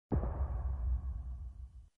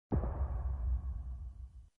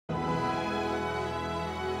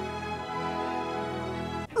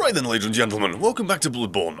Right then, ladies and gentlemen, welcome back to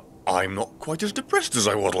Bloodborne. I'm not quite as depressed as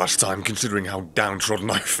I was last time, considering how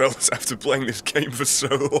downtrodden I felt after playing this game for so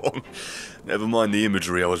long. Never mind the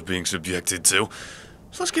imagery I was being subjected to.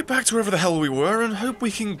 So let's get back to wherever the hell we were and hope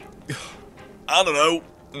we can... I don't know,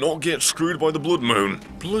 not get screwed by the blood moon.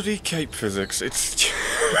 Bloody cape physics, it's...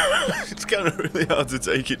 it's kind of really hard to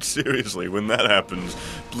take it seriously when that happens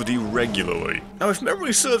bloody regularly. Now, if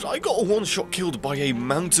memory serves, I got a one-shot killed by a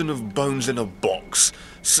mountain of bones in a box.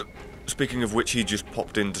 So, speaking of which, he just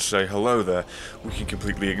popped in to say hello there. We can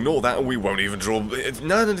completely ignore that and we won't even draw...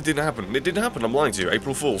 No, it didn't happen. It didn't happen, I'm lying to you.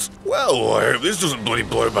 April Fools. Well, I hope this doesn't bloody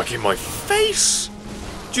blow back in my face.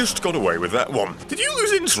 Just got away with that one. Did you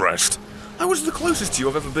lose interest? I was the closest to you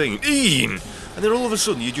I've ever been. Ian! And then all of a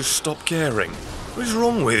sudden you just stop caring. What is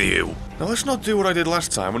wrong with you? Now let's not do what I did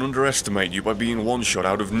last time and underestimate you by being one-shot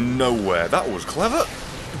out of nowhere. That was clever.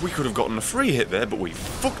 We could have gotten a free hit there, but we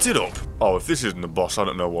fucked it up. Oh, if this isn't a boss, I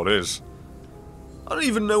don't know what is. I don't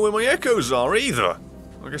even know where my echoes are either.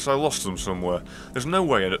 I guess I lost them somewhere. There's no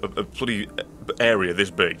way a bloody area this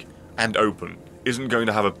big and open isn't going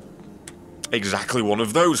to have exactly one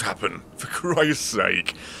of those happen. For Christ's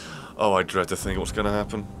sake. Oh, I dread to think what's going to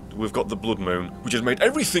happen. We've got the blood moon, which has made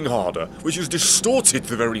everything harder, which has distorted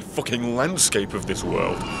the very fucking landscape of this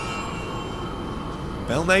world.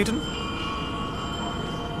 Bell Maiden?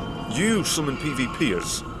 You summon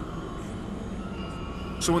PvPers.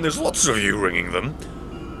 So when there's lots of you ringing them,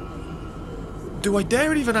 do I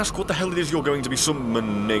dare even ask what the hell it is you're going to be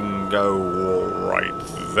summoning? Oh, right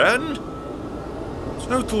then.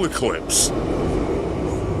 Total Eclipse.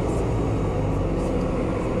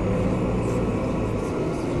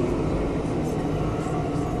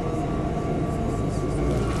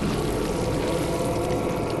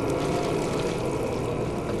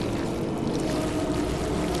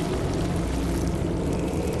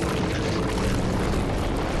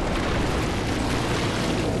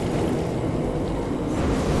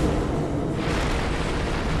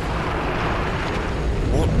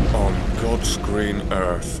 God's green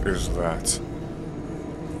earth is that?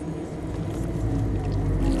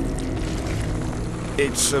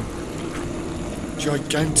 It's a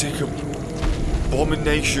gigantic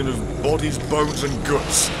abomination of bodies, bones and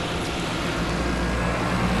guts.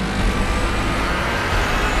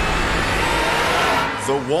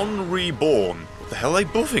 The one reborn. What the hell are they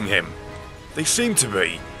buffing him? They seem to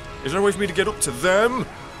be. Is there a way for me to get up to them?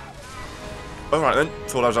 Alright then,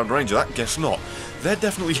 thought I was out of range of that, guess not. They're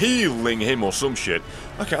definitely healing him or some shit.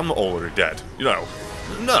 Okay, I'm not already dead. You know,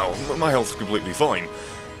 no, my health's completely fine.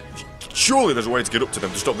 Surely there's a way to get up to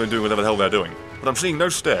them to stop them doing whatever the hell they're doing. But I'm seeing no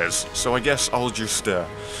stairs, so I guess I'll just, go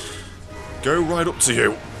right up to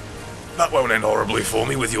you. That won't end horribly for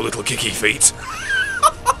me with your little kicky feet.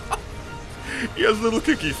 He has little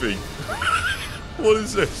kicky feet. What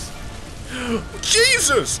is this?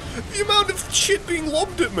 Jesus! The amount of shit being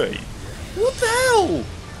lobbed at me! What the hell?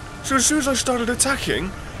 So as soon as I started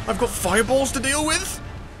attacking, I've got fireballs to deal with?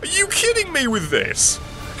 Are you kidding me with this?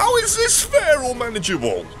 How is this fair or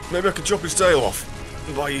manageable? Maybe I could chop his tail off.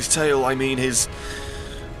 By his tail, I mean his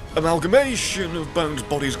amalgamation of bones,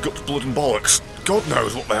 bodies, guts, blood and bollocks. God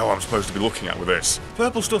knows what the hell I'm supposed to be looking at with this.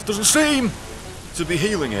 Purple stuff doesn't seem to be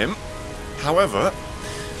healing him. However,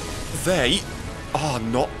 they are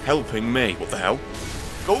not helping me. What the hell?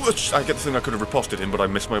 Oh, I get the thing I could have riposted him, but I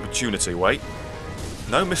missed my opportunity. Wait.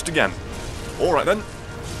 No, missed again. Alright then.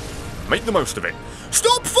 Make the most of it.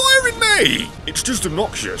 Stop firing me! It's just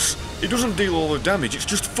obnoxious. It doesn't deal all the damage, it's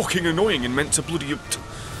just fucking annoying and meant to bloody...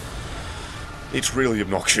 It's really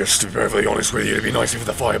obnoxious, to be perfectly honest with you. It'd be nice if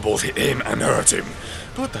the fireballs hit him and hurt him.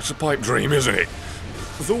 But that's a pipe dream, isn't it?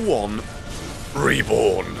 The one...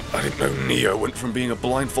 Reborn. I didn't know Neo went from being a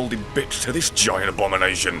blindfolded bitch to this giant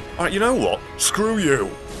abomination. Alright, you know what? Screw you.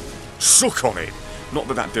 Suck on it. Not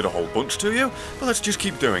that that did a whole bunch to you, but let's just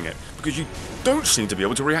keep doing it, because you don't seem to be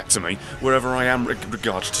able to react to me wherever I am in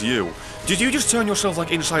regards to you. Did you just turn yourself like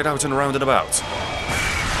inside out and around and about?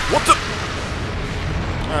 What the...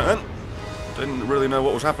 Alright then. Didn't really know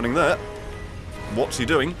what was happening there. What's he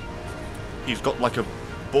doing? He's got like a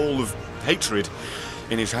ball of hatred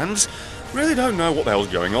in his hands. Really don't know what the hell's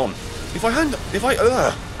going on.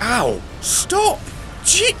 Ow! Stop!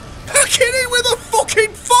 Gee, pack it in with a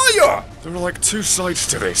fucking fire! There are like two sides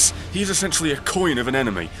to this. He's essentially a coin of an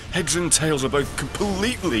enemy. Heads and tails are both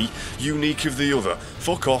completely unique of the other.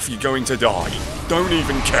 Fuck off, you're going to die. Don't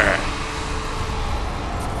even care.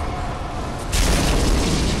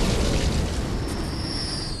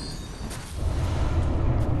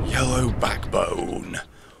 Yellow backbone.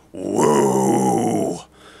 Woo!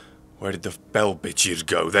 Where did the bell bitches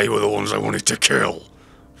go? They were the ones I wanted to kill.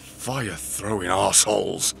 Fire-throwing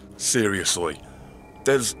arseholes. Seriously.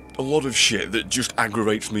 There's a lot of shit that just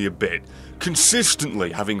aggravates me a bit.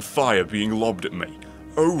 Consistently having fire being lobbed at me.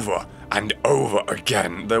 Over and over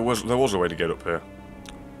again. There was a way to get up here.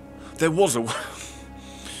 There was a way.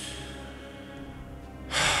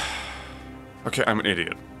 Okay, I'm an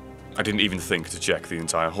idiot. I didn't even think to check the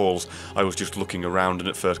entire halls. I was just looking around and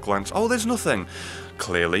at first glance, oh, there's nothing.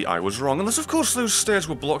 Clearly, I was wrong. Unless, of course, those stairs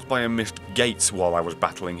were blocked by a missed gate while I was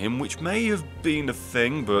battling him, which may have been a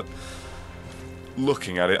thing, but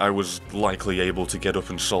looking at it, I was likely able to get up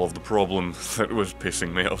and solve the problem that was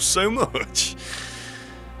pissing me off so much.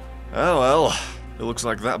 Oh well. It looks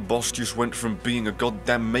like that boss just went from being a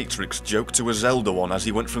goddamn Matrix joke to a Zelda one, as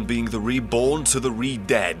he went from being the Reborn to the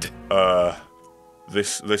Re-Dead.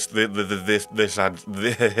 This adds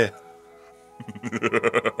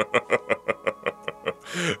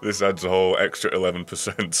this adds a whole extra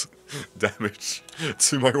 11% damage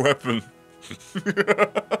to my weapon.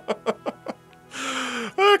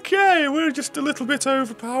 Okay, we're just a little bit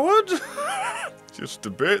overpowered. Just a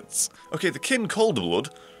bit. Okay, the Kin Cold Blood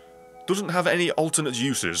doesn't have any alternate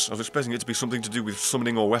uses. I was expecting it to be something to do with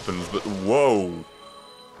summoning or weapons, but whoa.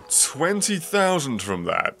 20,000 from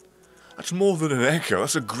that. That's more than an echo.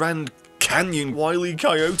 That's a Grand Canyon Wile E.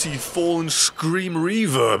 Coyote Fallen Scream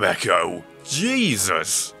Reverb echo.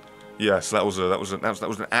 Jesus. Yes, that was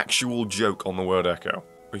an actual joke on the word echo.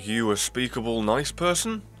 Are you a speakable nice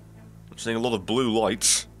person? I'm seeing a lot of blue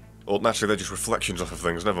lights. Or naturally they're just reflections off of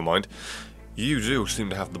things, never mind. You do seem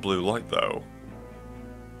to have the blue light though.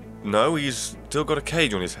 No, he's still got a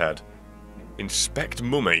cage on his head. Inspect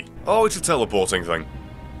mummy. Oh, it's a teleporting thing.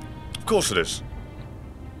 Of course it is.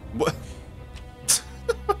 What?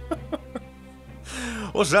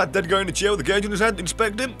 What's that? Dead guy in a chair with a cage on his head?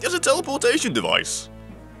 Inspect him? It's a teleportation device.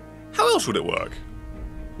 How else would it work?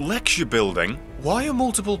 Lecture building? Why are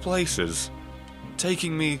multiple places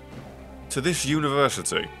taking me to this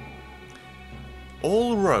university?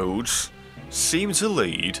 All roads seem to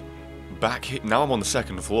lead back here. Now I'm on the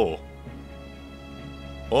second floor.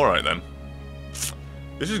 Alright then.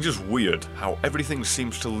 This is just weird how everything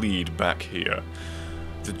seems to lead back here.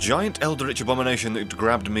 The giant eldritch abomination that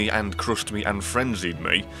grabbed me and crushed me and frenzied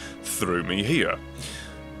me threw me here.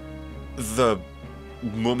 The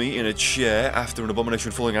mummy in a chair after an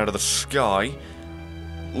abomination falling out of the sky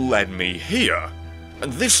led me here.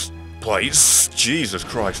 And this place, Jesus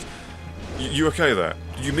Christ. You okay there?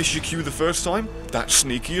 Did you miss your cue the first time? That's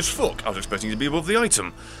sneaky as fuck. I was expecting to be above the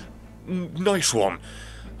item. Nice one.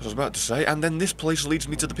 I was about to say, and then this place leads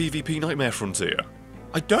me to the PvP Nightmare Frontier.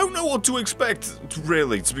 I don't know what to expect,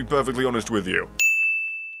 really, to be perfectly honest with you.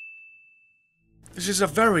 This is a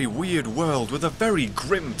very weird world with a very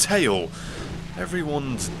grim tale.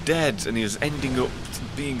 Everyone's dead and is ending up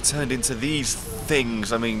being turned into these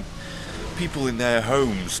things. I mean, people in their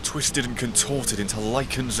homes, twisted and contorted into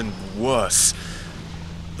lichens and worse.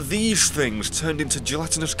 These things turned into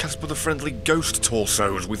gelatinous Casper the Friendly ghost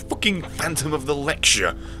torsos with fucking Phantom of the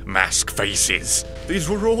Lecture mask faces. These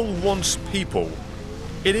were all once people.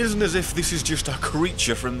 It isn't as if this is just a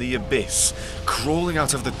creature from the abyss, crawling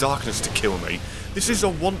out of the darkness to kill me. This is a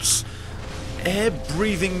once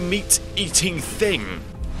air-breathing, meat-eating thing.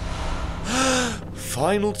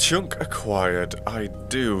 Final chunk acquired. I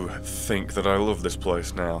do think that I love this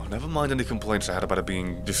place now. Never mind any complaints I had about it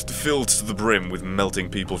being just filled to the brim with melting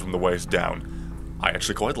people from the waist down. I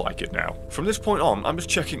actually quite like it now. From this point on, I'm just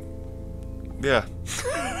checking... Yeah.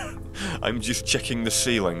 I'm just checking the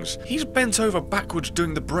ceilings. He's bent over backwards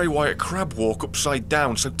doing the Bray Wyatt crab walk upside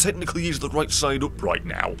down, so technically he's the right side up right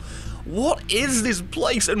now. What is this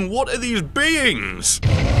place and what are these beings?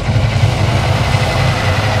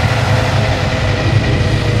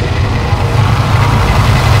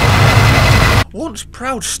 Once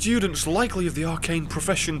proud students likely of the arcane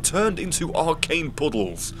profession turned into arcane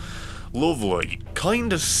puddles. Lovely.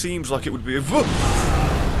 Kinda seems like it would be a...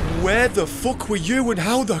 Where the fuck were you and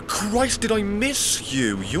how the Christ did I miss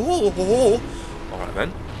you? You're... Alright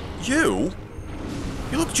then. You?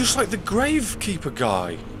 You look just like the Gravekeeper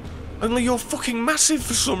guy. Only you're fucking massive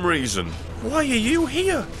for some reason. Why are you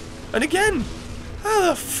here? And again, how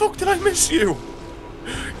the fuck did I miss you?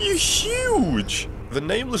 You're huge! The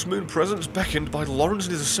nameless moon presence beckoned by Lawrence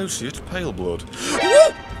and his associate, Paleblood.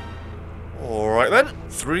 Alright then.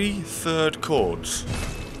 3/3 chords.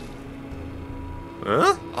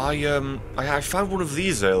 Huh? I found one of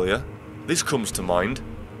these earlier. This comes to mind.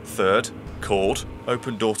 3rd chord.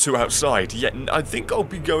 Open door to outside. Yeah, I think I'll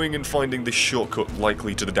be going and finding this shortcut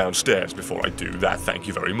likely to the downstairs before I do that, thank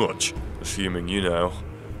you very much. Assuming, you know,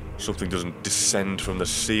 something doesn't descend from the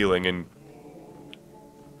ceiling and...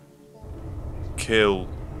 kill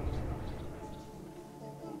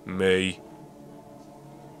Me.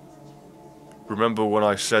 Remember when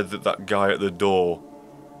I said that that guy at the door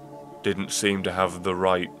didn't seem to have the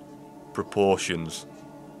right proportions?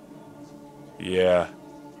 Yeah.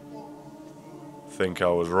 Think I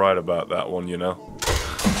was right about that one, you know.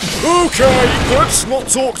 Okay, let's not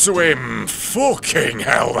talk to him. Fucking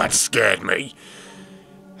hell, that scared me.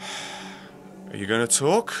 Are you gonna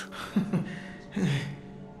talk?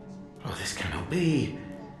 Oh, this cannot be.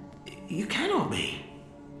 You cannot be.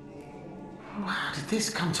 How did this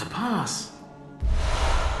come to pass?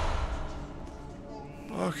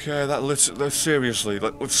 Okay, seriously,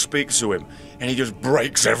 let's speak to him. And he just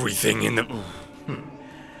breaks everything in the...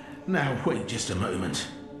 Now, wait just a moment.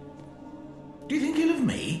 Do you think he'll have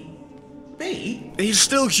me? Me? He's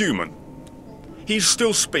still human. He's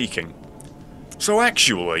still speaking. So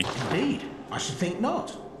actually... Indeed, I should think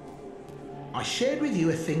not. I shared with you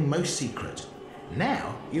a thing most secret.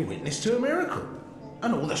 Now, you're witness to a miracle.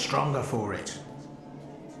 And all the stronger for it.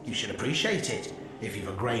 You should appreciate it, if you've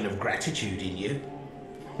a grain of gratitude in you.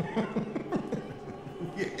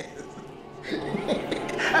 Yes.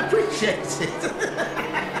 Appreciate it.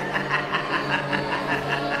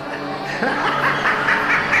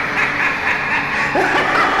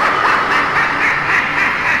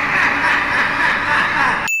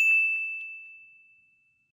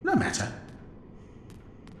 No matter.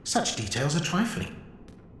 Such details are trifling.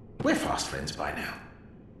 We're fast friends by now.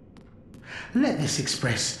 Let this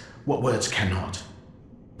express what words cannot.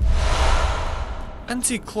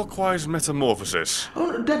 Anti-clockwise metamorphosis.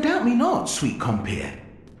 Oh, doubt me not, sweet compeer.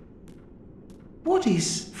 What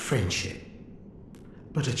is friendship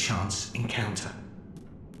but a chance encounter?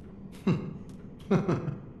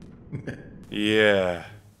 Yeah.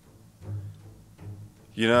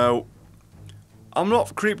 You know, I'm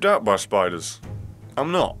not creeped out by spiders.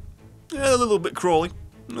 I'm not. Yeah, a little bit crawly,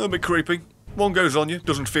 a little bit creepy. One goes on you,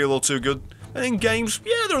 doesn't feel all too good. And in games,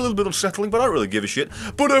 yeah, they're a little bit unsettling, but I don't really give a shit.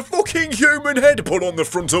 But a fucking human head put on the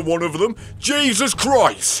front of one of them? Jesus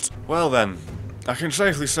Christ! Well then, I can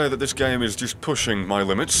safely say that this game is just pushing my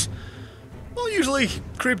limits. Not usually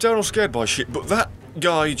creeped out or scared by shit, but that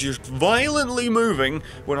guy just violently moving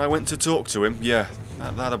when I went to talk to him, yeah,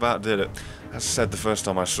 that about did it. As said the first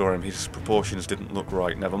time I saw him, his proportions didn't look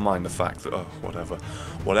right, never mind the fact that, oh, whatever.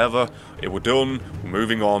 Whatever, we're done, we're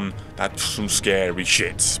moving on, that's some scary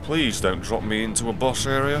shit. Please don't drop me into a boss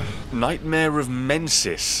area. Nightmare of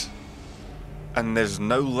Mensis. And there's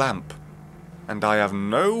no lamp. And I have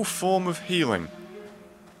no form of healing.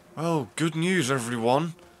 Well, good news,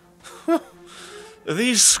 everyone. Are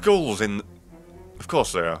these skulls in... Of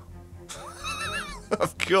course they are.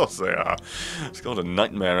 Of course they are. It's called a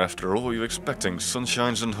nightmare after all. What were you expecting?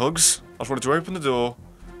 Sunshines and hugs? I just wanted to open the door,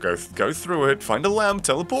 go through it, find a lamp,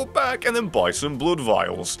 teleport back, and then buy some blood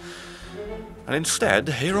vials. And instead,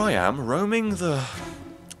 here I am, roaming the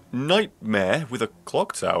nightmare with a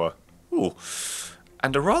clock tower. Ooh.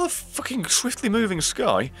 And a rather fucking swiftly moving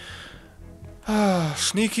sky.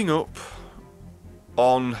 Sneaking up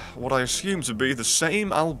on what I assume to be the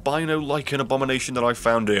same albino lichen abomination that I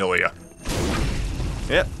found earlier.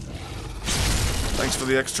 Yep. Thanks for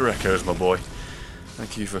the extra echoes, my boy.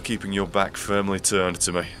 Thank you for keeping your back firmly turned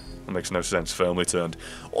to me. That makes no sense, firmly turned.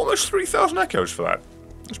 Almost 3,000 echoes for that.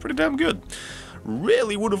 That's pretty damn good.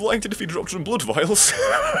 Really would have liked it if he dropped some blood vials.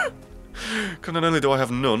 Because not only do I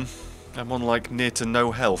have none, I'm on like near to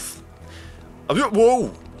no health.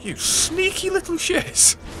 Whoa! You sneaky little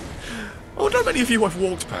shit! Oh, not many of you I've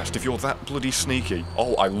walked past if you're that bloody sneaky.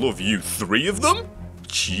 Oh, I love you. 3 of them?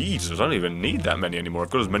 Jesus, I don't even need that many anymore. I've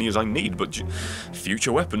got as many as I need, but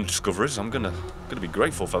future weapon discoveries, I'm gonna be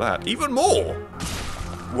grateful for that. Even more!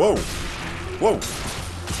 Whoa. Whoa.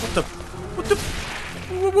 What the...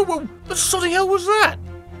 Whoa. The sodding hell was that?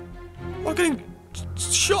 I'm getting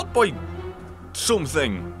shot by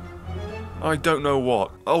something. I don't know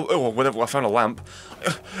what. Oh, whatever, I found a lamp.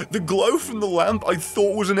 The glow from the lamp I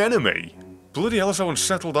thought was an enemy. Bloody hell, that's how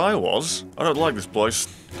unsettled I was. I don't like this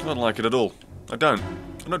place. I don't like it at all. I don't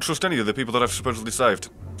trust any of the people that I've supposedly saved.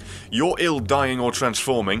 You're ill, dying, or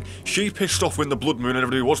transforming. She pissed off when the blood moon and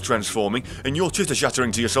everybody was transforming, and you're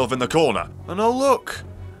chitter-chattering to yourself in the corner. And oh look,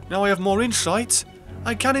 now I have more insight.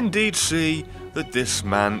 I can indeed see that this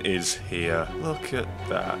man is here. Look at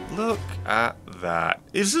that. Look at that.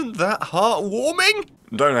 Isn't that heartwarming?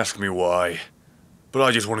 Don't ask me why, but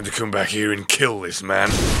I just wanted to come back here and kill this man.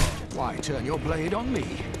 Why turn your blade on me?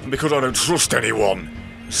 Because I don't trust anyone.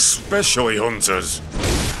 Especially hunters.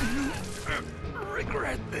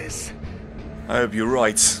 Regret this. I hope you're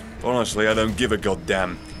right. Honestly, I don't give a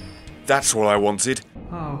goddamn. That's what I wanted.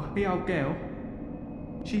 Oh, the old girl.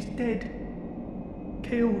 She's dead.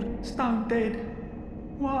 Killed. Stone dead.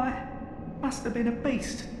 Why? Must have been a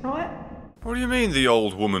beast, right? What do you mean the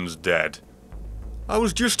old woman's dead? I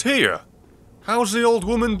was just here. How's the old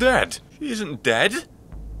woman dead? She isn't dead.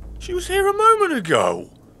 She was here a moment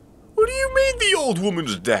ago. What do you mean the old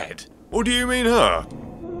woman's dead? Or do you mean her?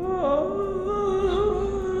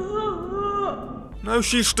 No,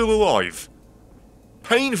 she's still alive.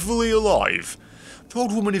 Painfully alive. The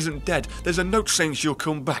old woman isn't dead. There's a note saying she'll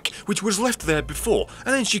come back, which was left there before,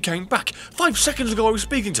 and then she came back. 5 seconds ago I was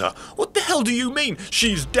speaking to her. What the hell do you mean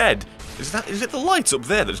she's dead? Is it the light up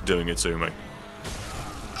there that's doing it to me?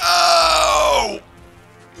 Oh!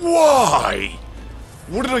 Why?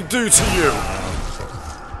 What did I do to you?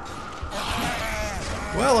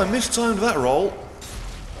 Well, I mistimed that roll.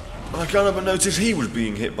 I can't even notice he was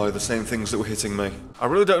being hit by the same things that were hitting me. I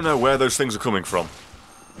really don't know where those things are coming from.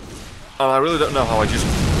 And I really don't know how I just...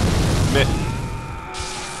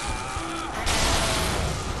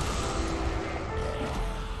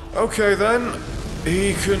 Okay then.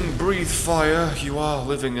 He can breathe fire. You are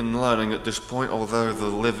living and learning at this point, although the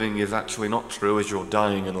living is actually not true as you're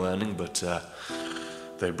dying and learning, but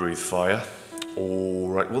they breathe fire.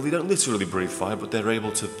 Alright, well they don't literally breathe fire, but they're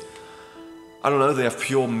able to... I don't know, they have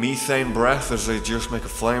pure methane breath as they just make a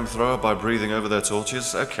flamethrower by breathing over their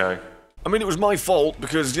torches. Okay. I mean, it was my fault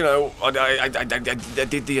because, you know, I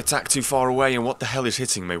did the attack too far away, and what the hell is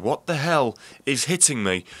hitting me? What the hell is hitting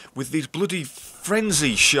me with these bloody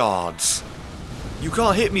frenzy shards? You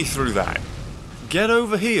can't hit me through that. Get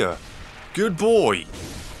over here. Good boy.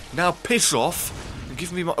 Now piss off and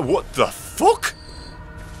give me my... What the fuck?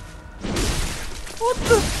 What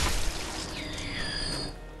the...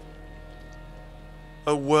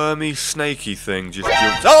 A wormy, snaky thing just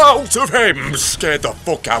jumped out of him! Scared the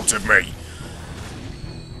fuck out of me!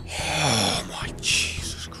 Oh my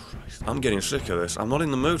Jesus Christ. I'm getting sick of this. I'm not in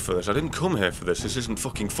the mood for this. I didn't come here for this. This isn't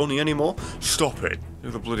fucking funny anymore. Stop it. Who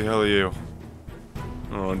the bloody hell are you?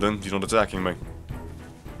 Alright then, you're not attacking me.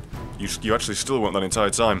 You actually still weren't that entire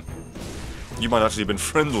time. You might actually have been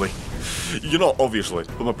friendly. You're not, obviously.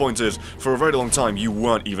 But my point is, for a very long time, you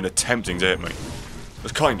weren't even attempting to hit me.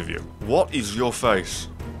 That's kind of you. What is your face?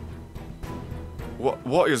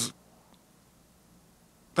 What is...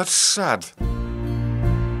 That's sad.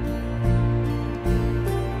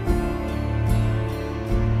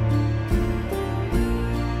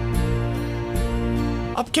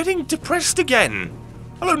 I'm getting depressed again.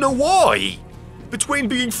 I don't know why. Between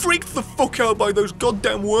being freaked the fuck out by those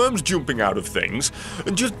goddamn worms jumping out of things,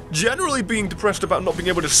 and just generally being depressed about not being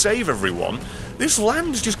able to save everyone, this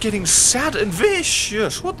land's just getting sad and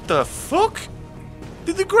vicious. What the fuck?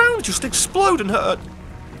 Did the ground just explode and hurt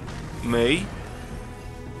me?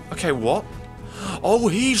 Okay, what? Oh,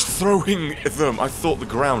 he's throwing them. I thought the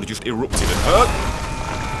ground just erupted and hurt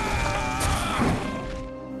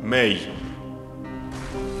me.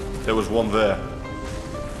 There was one there.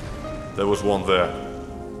 There was one there.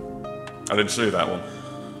 I didn't see that one.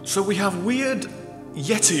 So we have weird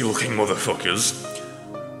Yeti-looking motherfuckers,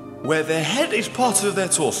 where their head is part of their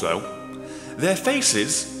torso, their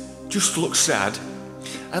faces just look sad,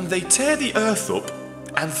 and they tear the earth up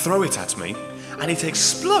and throw it at me, and it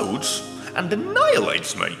explodes and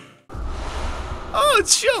annihilates me. Oh,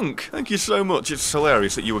 Chunk! Thank you so much. It's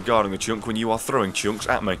hilarious that you were guarding the chunk when you are throwing chunks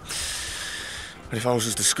at me. And if I was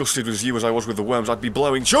as disgusted with you as I was with the worms, I'd be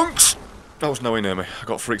blowing chunks! That was nowhere near me. I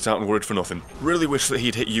got freaked out and worried for nothing. Really wish that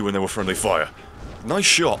he'd hit you when they were friendly fire. Nice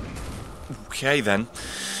shot. Okay then.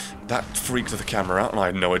 That freaked the camera out and I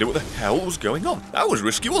had no idea what the hell was going on. That was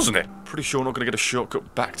risky, wasn't it? Pretty sure I'm not going to get a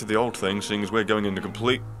shortcut back to the old thing, seeing as we're going in a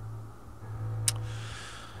completely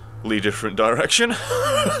different direction.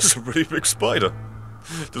 That's a pretty big spider.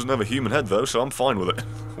 Doesn't have a human head though, so I'm fine with it.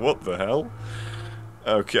 What the hell?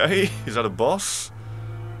 Okay, is that a boss?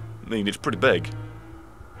 I mean, it's pretty big.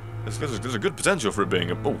 There's a good potential for it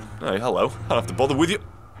being a... Oh, hey, hello. I don't have to bother with you.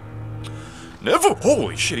 Never!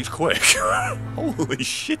 Holy shit, he's quick. Holy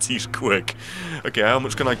shit, he's quick. Okay, how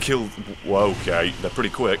much can I kill? Whoa, okay, they're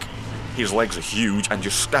pretty quick. His legs are huge and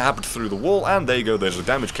just stabbed through the wall, and there you go, there's a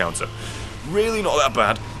damage counter. Really not that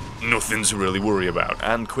bad. Nothing to really worry about.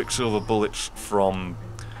 And quicksilver bullets from...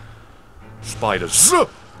 spiders.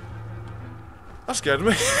 That scared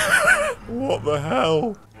me. What the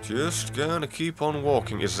hell? Just gonna keep on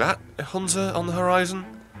walking. Is that a hunter on the horizon?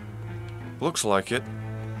 Looks like it.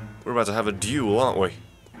 We're about to have a duel, aren't we?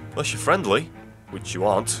 Unless you're friendly, which you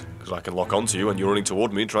aren't, because I can lock onto you and you're running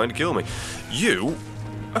toward me and trying to kill me. You?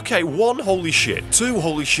 Okay, 1, holy shit. 2,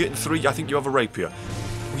 holy shit. And 3, I think you have a rapier.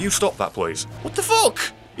 Will you stop that, please? What the fuck?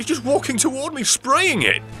 He's just walking toward me, spraying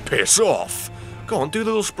it. Piss off. Go on, do the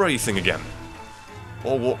little spray thing again.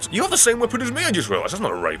 Or what? You have the same weapon as me, I just realised. That's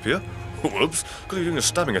not a rapier. Whoops. Because he was doing a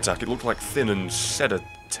stabbing attack, it looked like thin and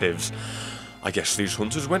sedatives. I guess these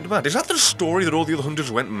hunters went mad. Is that the story, that all the other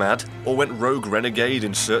hunters went mad? Or went rogue renegade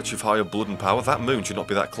in search of higher blood and power? That moon should not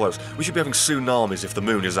be that close. We should be having tsunamis if the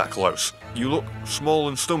moon is that close. You look small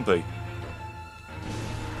and stumpy.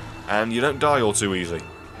 And you don't die all too easy.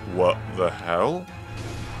 What the hell?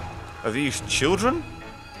 Are these children?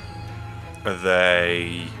 Are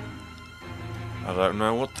they... I don't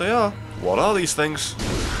know what they are. What are these things?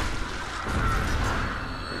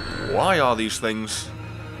 Why are these things?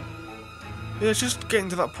 Yeah, it's just getting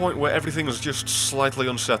to that point where everything is just slightly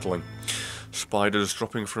unsettling. Spiders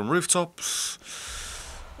dropping from rooftops.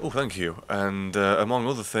 Oh, thank you. And among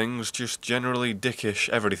other things, just generally dickish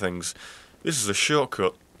everythings. This is a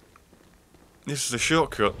shortcut. This is a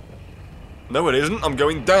shortcut. No, it isn't. I'm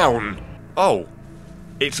going down. Oh.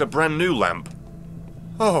 It's a brand new lamp.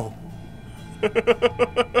 Oh.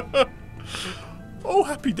 Oh,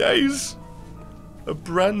 happy days. A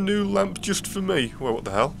brand new lamp just for me. Well, what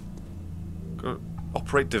the hell?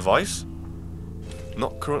 Operate device?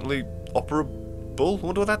 Not currently operable? I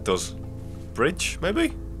wonder what that does. Bridge,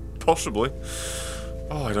 maybe? Possibly.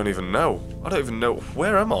 Oh, I don't even know. I don't even know.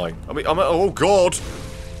 Where am I? I mean, I'm at... Oh, God!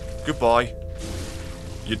 Goodbye.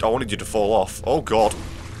 I wanted you to fall off. Oh, God.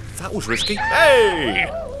 That was risky. Hey!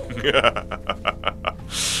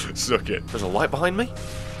 Suck it. There's a light behind me?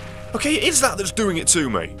 Okay, it is that that's doing it to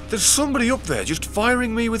me. There's somebody up there just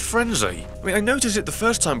firing me with frenzy. I mean, I noticed it the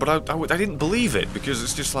first time, but I didn't believe it, because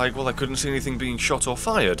it's just like, well, I couldn't see anything being shot or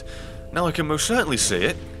fired. Now I can most certainly see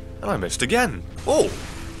it, and I missed again. Oh!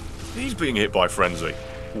 He's being hit by frenzy.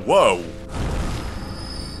 Whoa!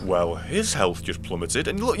 Well, his health just plummeted,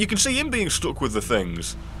 and look, you can see him being stuck with the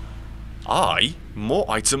things. More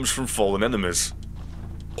items from fallen enemies.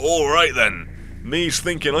 Alright then. Me's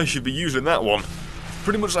thinking I should be using that one.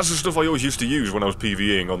 Pretty much that's the stuff I always used to use when I was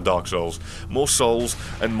PvEing on Dark Souls. More souls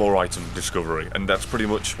and more item discovery, and that's pretty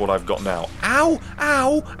much what I've got now. Ow!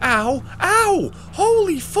 Ow! Ow! Ow!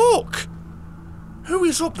 Holy fuck! Who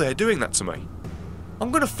is up there doing that to me? I'm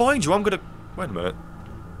gonna find you, I'm gonna... Wait a minute.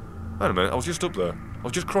 Wait a minute, I was just up there.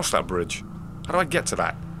 I've just crossed that bridge. How do I get to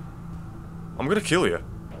that? I'm gonna kill you.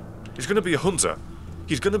 He's gonna be a hunter.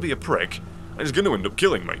 He's gonna be a prick. And he's going to end up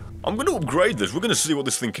killing me. I'm going to upgrade this. We're going to see what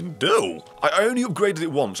this thing can do. I only upgraded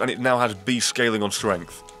it once, and it now has B scaling on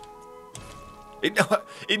strength. It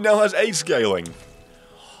now has A scaling.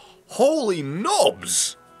 Holy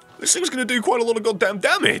knobs! This thing's going to do quite a lot of goddamn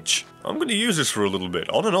damage. I'm going to use this for a little bit,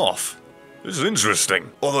 on and off. This is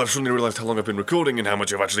interesting. Although I've suddenly realised how long I've been recording and how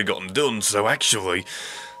much I've actually gotten done, so actually,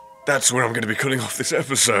 that's where I'm going to be cutting off this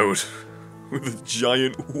episode. With a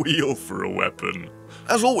giant wheel for a weapon.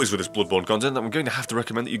 As always with this Bloodborne content, I'm going to have to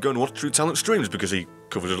recommend that you go and watch True Talent streams, because he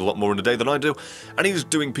covers it a lot more in a day than I do, and he's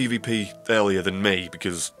doing PvP earlier than me,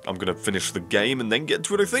 because I'm going to finish the game and then get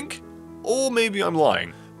to it, I think? Or maybe I'm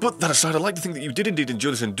lying. But that aside, I'd like to think that you did indeed enjoy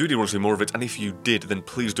this and do want to see more of it, and if you did, then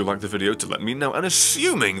please do like the video to let me know, and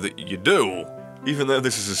assuming that you do, even though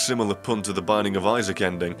this is a similar pun to the Binding of Isaac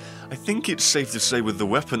ending, I think it's safe to say with the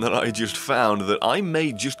weapon that I just found that I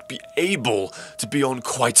may just be able to be on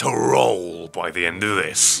quite a roll by the end of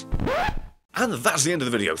this. And that's the end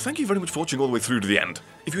of the video. Thank you very much for watching all the way through to the end.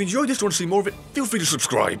 If you enjoyed this and want to see more of it, feel free to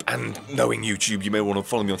subscribe. And knowing YouTube, you may want to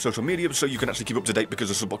follow me on social media so you can actually keep up to date, because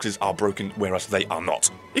the sub boxes are broken, whereas they are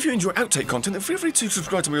not. If you enjoy outtake content, then feel free to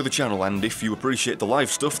subscribe to my other channel, and if you appreciate the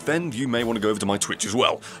live stuff, then you may want to go over to my Twitch as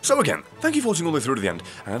well. So again, thank you for watching all the way through to the end,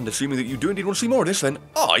 and assuming that you do indeed want to see more of this, then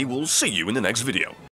I will see you in the next video.